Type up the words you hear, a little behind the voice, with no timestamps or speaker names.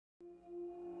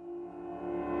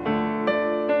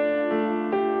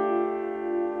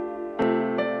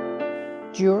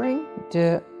During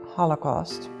the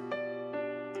Holocaust,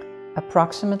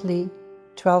 approximately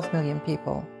 12 million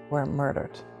people were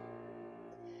murdered.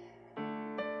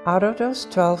 Out of those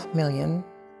 12 million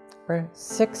were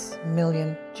 6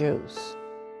 million Jews.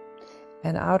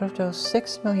 And out of those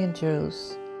 6 million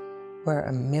Jews were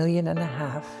 1.5 million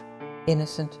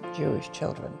innocent Jewish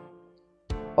children.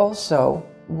 Also,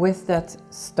 with that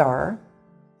star,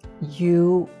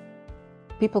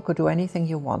 people could do anything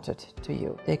you wanted to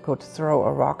you. They could throw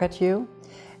a rock at you,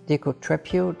 they could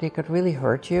trip you, they could really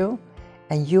hurt you,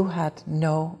 and you had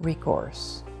no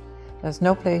recourse. There's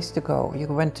no place to go. You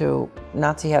went to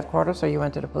Nazi headquarters or you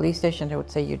went to the police station, they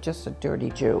would say, you're just a dirty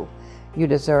Jew. You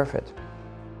deserve it.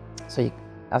 So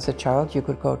as a child, you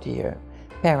could go to your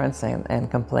parents and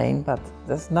complain, but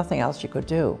there's nothing else you could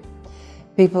do.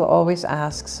 People always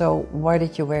ask, so why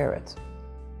did you wear it?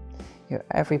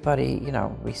 Everybody,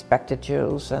 respected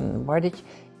Jews, and why did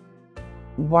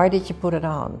you put it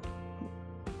on?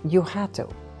 You had to,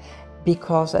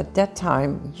 because at that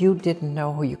time, you didn't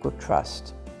know who you could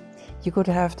trust. You could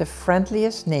have the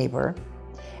friendliest neighbor,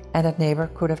 and that neighbor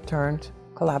could have turned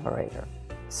collaborator.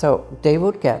 So they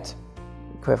would get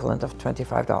equivalent of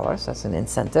 $25 as an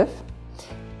incentive,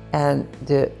 and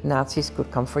the Nazis could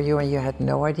come for you and you had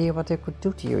no idea what they could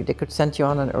do to you. They could send you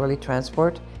on an early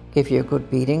transport, give you a good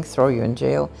beating, throw you in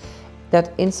jail.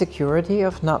 That insecurity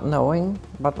of not knowing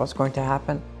what was going to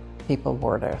happen, people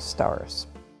wore their stars.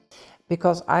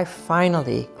 Because I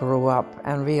finally grew up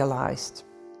and realized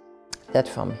that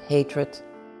from hatred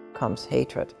comes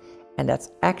hatred. And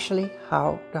that's actually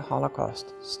how the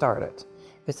Holocaust started,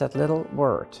 with that little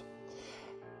word.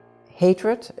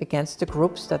 Hatred against the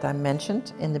groups that I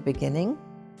mentioned in the beginning.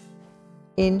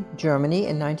 In Germany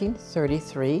in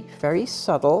 1933, very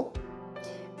subtle,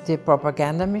 the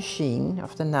propaganda machine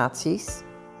of the Nazis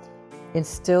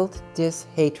instilled this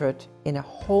hatred in a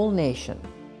whole nation.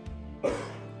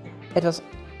 It was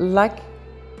like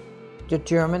the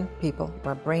German people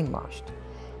were brainwashed.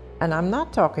 And I'm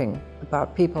not talking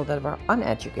about people that were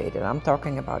uneducated. I'm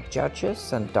talking about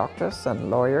judges and doctors and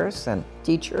lawyers and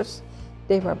teachers.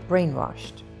 They were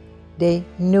brainwashed. They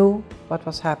knew what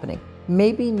was happening.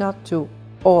 Maybe not to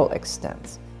all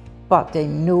extents, but they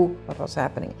knew what was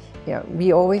happening.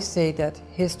 We always say that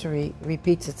history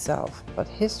repeats itself, but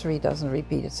history doesn't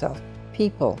repeat itself.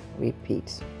 People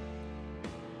repeat